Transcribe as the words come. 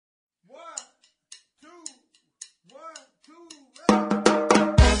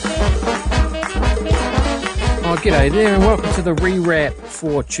G'day there and welcome to the rewrap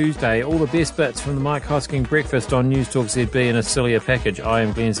for Tuesday. All the best bits from the Mike Hosking breakfast on News Talk ZB in a sillier package. I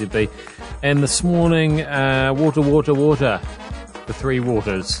am Glenn ZB. And this morning, water. The three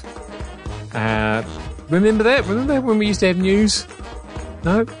waters. Remember that? Remember when we used to have news?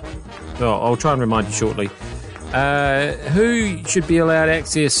 No? Oh, I'll try and remind you shortly. Who should be allowed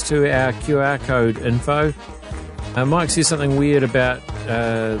access to our QR code info? Mike says something weird about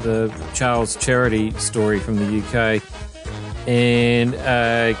the Charles Charity story from the UK and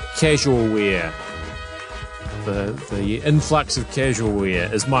casual wear. The influx of casual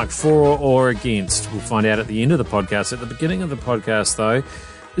wear. Is Mike for or against? We'll find out at the end of the podcast. At the beginning of the podcast, though,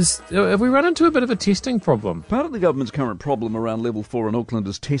 have we run into a bit of a testing problem? Part of the government's current problem around level 4 in Auckland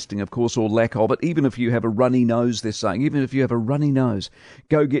is testing, of course, or lack of it. Even if you have a runny nose, they're saying, even if you have a runny nose,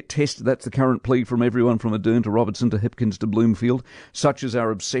 go get tested. That's the current plea from everyone from Ardern to Robertson to Hipkins to Bloomfield. Such is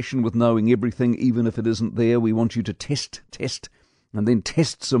our obsession with knowing everything, even if it isn't there. We want you to test, and then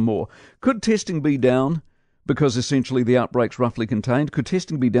test some more. Could testing be down because essentially the outbreak's roughly contained? Could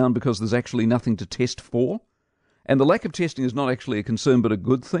testing be down because there's actually nothing to test for? And the lack of testing is not actually a concern but a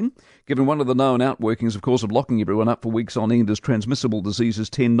good thing, given one of the known outworkings, of course, of locking everyone up for weeks on end is transmissible diseases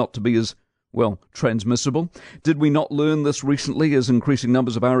tend not to be as, well, transmissible. Did we not learn this recently as increasing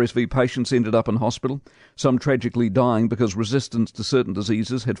numbers of RSV patients ended up in hospital, some tragically dying because resistance to certain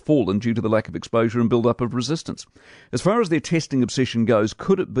diseases had fallen due to the lack of exposure and build-up of resistance? As far as their testing obsession goes,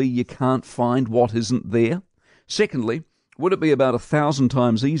 could it be you can't find what isn't there? Secondly, would it be about 1,000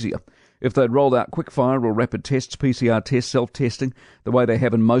 times easier if they'd rolled out quickfire or rapid tests, PCR tests, self-testing, the way they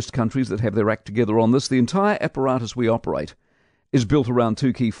have in most countries that have their act together on this? The entire apparatus we operate is built around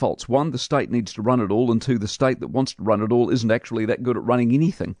two key faults. One, the state needs to run it all, and two, the state that wants to run it all isn't actually that good at running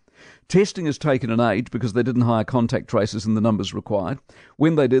anything. Testing has taken an age because they didn't hire contact tracers in the numbers required.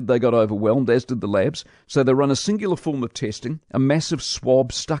 When they did, they got overwhelmed, as did the labs. So they run a singular form of testing, a massive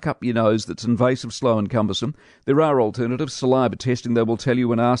swab stuck up your nose that's invasive, slow and cumbersome. There are alternatives. Saliva testing, they will tell you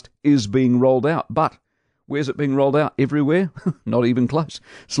when asked, is being rolled out. But where's it being rolled out? Everywhere? Not even close.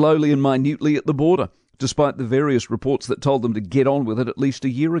 Slowly and minutely at the border, despite the various reports that told them to get on with it at least a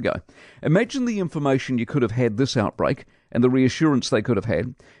year ago. Imagine the information you could have had this outbreak and the reassurance they could have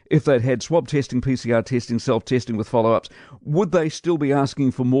had if they'd had swab testing, PCR testing, self-testing with follow-ups. Would they still be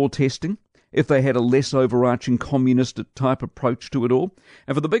asking for more testing if they had a less overarching communist-type approach to it all?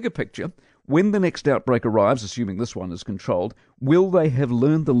 And for the bigger picture, when the next outbreak arrives, assuming this one is controlled, will they have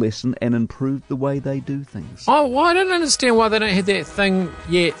learned the lesson and improved the way they do things? Oh, well, I don't understand why they don't have that thing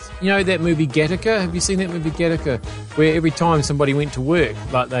yet. You know that movie Gattaca? Have you seen that movie Gattaca? Where every time somebody went to work,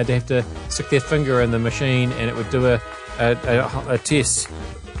 like they'd have to stick their finger in the machine and it would do a test,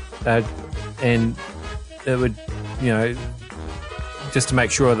 and it would, just to make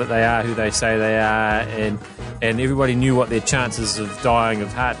sure that they are who they say they are, and everybody knew what their chances of dying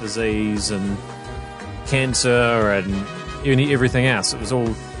of heart disease and cancer and everything else. It was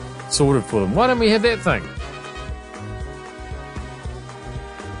all sorted for them. Why don't we have that thing?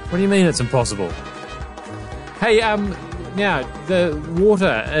 What do you mean it's impossible? Hey, now, the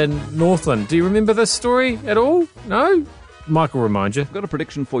water in Northland. Do you remember this story at all? No? Mike will remind you. I've got a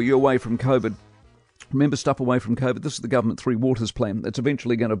prediction for you away from COVID. Remember stuff away from COVID? This is the government Three Waters plan. It's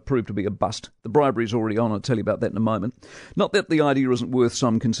eventually going to prove to be a bust. The bribery's already on. I'll tell you about that in a moment. Not that the idea isn't worth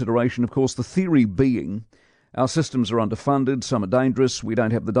some consideration, of course. The theory being our systems are underfunded, some are dangerous, we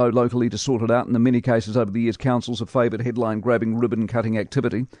don't have the dough locally to sort it out, and in many cases over the years councils have favoured headline-grabbing, ribbon-cutting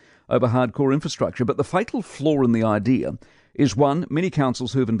activity over hardcore infrastructure. But the fatal flaw in the idea is, one, many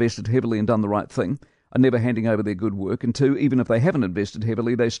councils who have invested heavily and done the right thing are never handing over their good work, and two, even if they haven't invested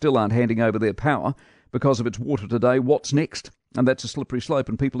heavily, they still aren't handing over their power because if it's water today, what's next? And that's a slippery slope,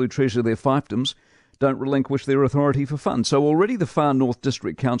 and people who treasure their fiefdoms don't relinquish their authority for fun. So already the Far North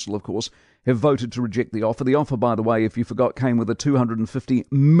District Council, of course, have voted to reject the offer. The offer, by the way, if you forgot, came with a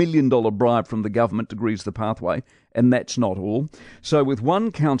 $250 million bribe from the government to grease the pathway, and that's not all. So with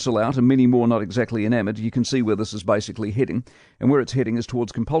one council out and many more not exactly enamoured, you can see where this is basically heading, and where it's heading is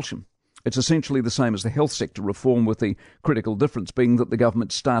towards compulsion. It's essentially the same as the health sector reform, with the critical difference being that the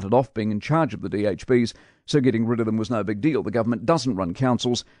government started off being in charge of the DHBs, so getting rid of them was no big deal. The government doesn't run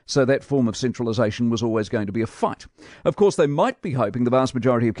councils, so that form of centralisation was always going to be a fight. Of course, they might be hoping the vast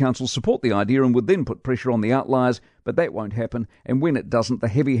majority of councils support the idea and would then put pressure on the outliers, but that won't happen, and when it doesn't, the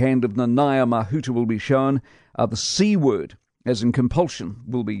heavy hand of Nanaia Mahuta will be shown. The C word, as in compulsion,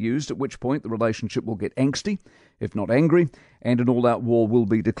 will be used, at which point the relationship will get angsty, if not angry, and an all-out war will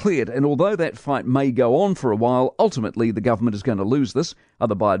be declared. And although that fight may go on for a while, ultimately the government is going to lose this,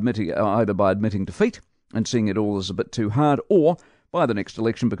 either by admitting defeat and seeing it all as a bit too hard, or by the next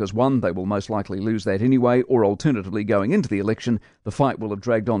election because, one, they will most likely lose that anyway, or alternatively, going into the election, the fight will have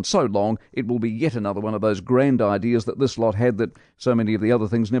dragged on so long it will be yet another one of those grand ideas that this lot had that so many of the other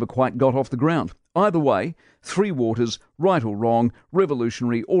things never quite got off the ground. Either way, Three Waters, right or wrong,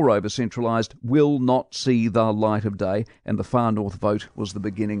 revolutionary or over-centralised, will not see the light of day, and the Far North vote was the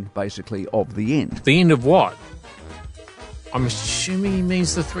beginning, basically, of the end. The end of what? I'm assuming he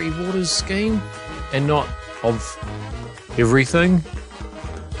means the Three Waters scheme and not of everything,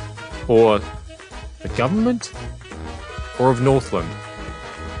 or the government, or of Northland.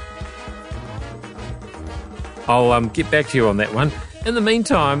 I'll get back to you on that one. In the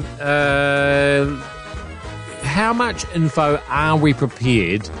meantime, how much info are we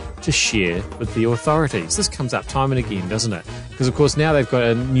prepared to share with the authorities? This comes up time and again, doesn't it? Because, of course, now they've got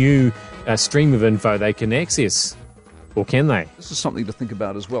a new stream of info they can access. Or can they? This is something to think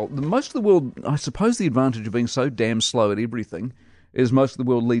about as well. Most of the world, I suppose the advantage of being so damn slow at everything is most of the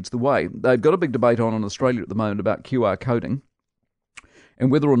world leads the way. They've got a big debate on in Australia at the moment about QR coding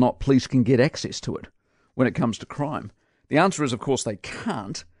and whether or not police can get access to it when it comes to crime. The answer is, of course, they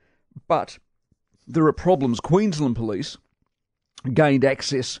can't, but there are problems. Queensland Police gained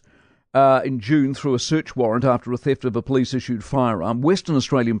access in June through a search warrant after a theft of a police-issued firearm. Western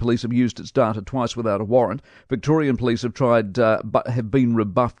Australian Police have used its data twice without a warrant. Victorian Police have tried but have been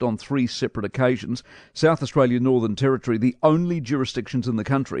rebuffed on 3 separate occasions. South Australia, Northern Territory, the only jurisdictions in the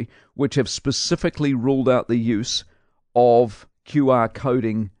country which have specifically ruled out the use of QR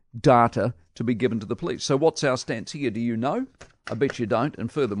coding data to be given to the police. So what's our stance here? Do you know? I bet you don't.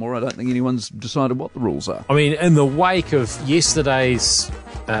 And furthermore, I don't think anyone's decided what the rules are. I mean, in the wake of yesterday's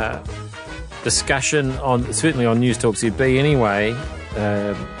discussion certainly on News Talk ZB anyway,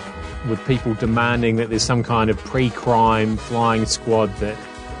 with people demanding that there's some kind of pre-crime flying squad that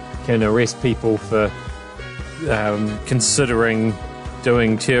can arrest people for considering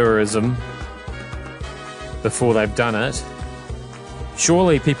doing terrorism before they've done it.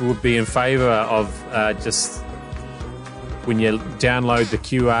 Surely people would be in favour of just when you download the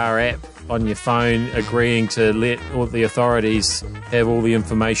QR app on your phone, agreeing to let all the authorities have all the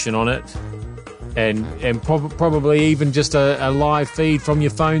information on it, and probably even just a live feed from your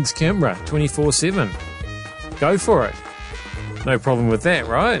phone's camera 24/7. Go for it. No problem with that,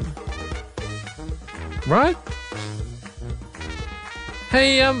 right? Right?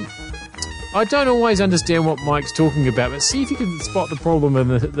 Hey, I don't always understand what Mike's talking about, but see if you can spot the problem in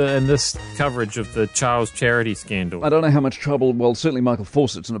this coverage of the Charles Charity scandal. I don't know how much trouble. Well, certainly Michael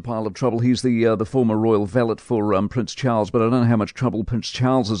Fawcett's in a pile of trouble. He's the former royal valet for Prince Charles, but I don't know how much trouble Prince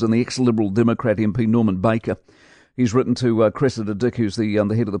Charles is in. The ex-Liberal Democrat MP Norman Baker. He's written to Cressida Dick, who's the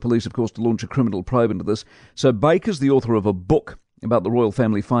head of the police, of course, to launch a criminal probe into this. So Baker's the author of a book about the royal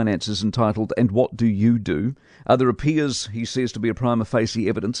family finances entitled "And What Do You Do?" There appears, he says, to be a prima facie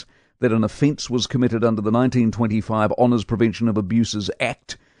evidence that an offence was committed under the 1925 Honours Prevention of Abuses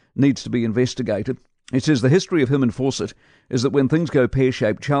Act needs to be investigated. It says the history of him and Fawcett is that when things go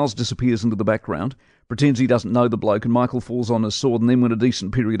pear-shaped, Charles disappears into the background, pretends he doesn't know the bloke, and Michael falls on his sword, and then when a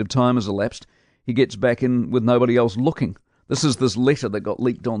decent period of time has elapsed, he gets back in with nobody else looking. This is this letter that got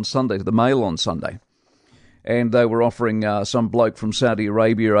leaked on Sunday to the Mail on Sunday. And they were offering some bloke from Saudi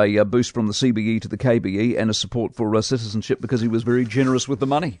Arabia a boost from the CBE to the KBE and a support for citizenship because he was very generous with the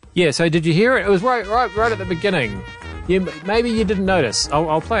money. Yeah, so did you hear it? It was right at the beginning. Yeah, maybe you didn't notice.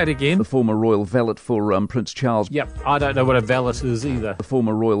 I'll play it again. The former royal valet for Prince Charles. Yep, I don't know what a valet is either. The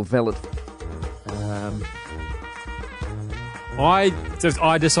former royal valet. I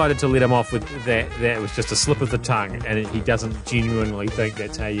decided to let him off with that. That was just a slip of the tongue, and he doesn't genuinely think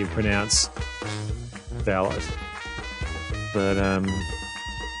that's how you pronounce valet. But it'd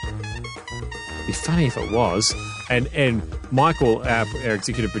be funny if it was. And Michael, our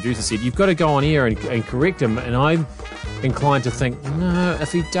executive producer, said you've got to go on air and correct him. And I'm inclined to think, no,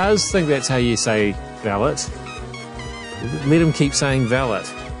 if he does think that's how you say valet, let him keep saying valet,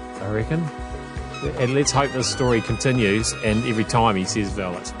 I reckon. And let's hope this story continues, and every time he says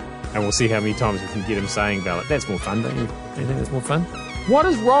valet. And we'll see how many times we can get him saying valet. That's more fun, don't you? Do you think that's more fun? What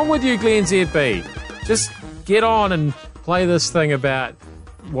is wrong with you, Glenn ZB? Just get on and play this thing about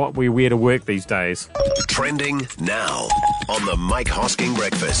what we wear to work these days. Trending now on the Mike Hosking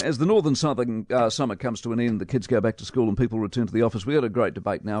Breakfast. As the northern southern summer comes to an end, the kids go back to school and people return to the office. We got a great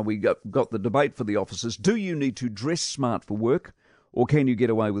debate now. We got the debate for the offices. Do you need to dress smart for work, or can you get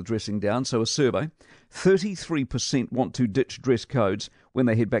away with dressing down? So a survey, 33% want to ditch dress codes when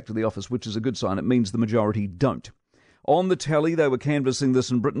they head back to the office, which is a good sign. It means the majority don't. On the tally, they were canvassing this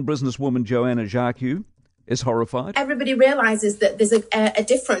in Britain. Businesswoman Joanna Jacques is horrified. Everybody realises that there's a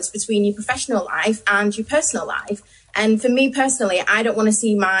difference between your professional life and your personal life. And for me personally, I don't want to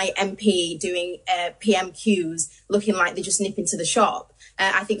see my MP doing PMQs looking like they just nip into the shop.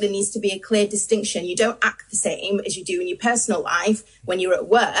 I think there needs to be a clear distinction. You don't act the same as you do in your personal life when you're at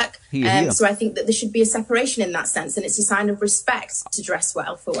work. So I think that there should be a separation in that sense, and it's a sign of respect to dress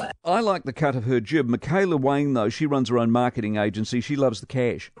well for work. I like the cut of her jib. Michaela Wayne, though, she runs her own marketing agency. She loves the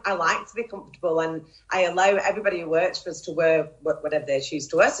cash. I like to be comfortable, and I allow everybody who works for us to wear whatever they choose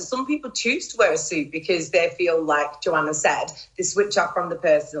to wear. So some people choose to wear a suit because they feel, like Joanna said, they switch off from the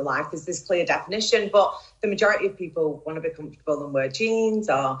personal life. There's this clear definition, but the majority of people want to be comfortable and wear jeans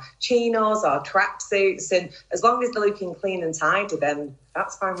or chinos or tracksuits, and as long as they're looking clean and tidy, then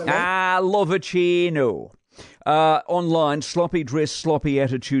that's fine with me. Love a chino. Online, sloppy dress, sloppy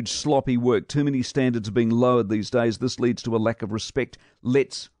attitude, sloppy work. Too many standards are being lowered these days. This leads to a lack of respect.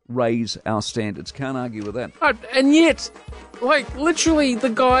 Let's raise our standards. Can't argue with that. And yet, like, literally the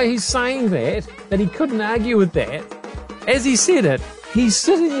guy who's saying that he couldn't argue with that, as he said it, he's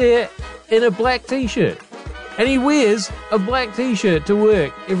sitting there in a black T-shirt. And he wears a black T-shirt to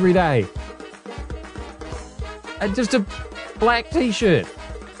work every day. Just a black T-shirt.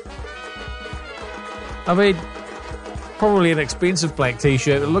 I mean, probably an expensive black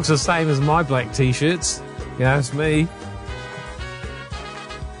T-shirt. It looks the same as my black T-shirts. You know, it's me.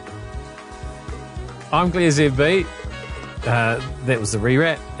 I'm Claire ZB. That was the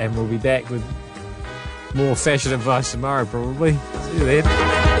rewrap, and we'll be back with more fashion advice tomorrow, probably. See you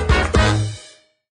then.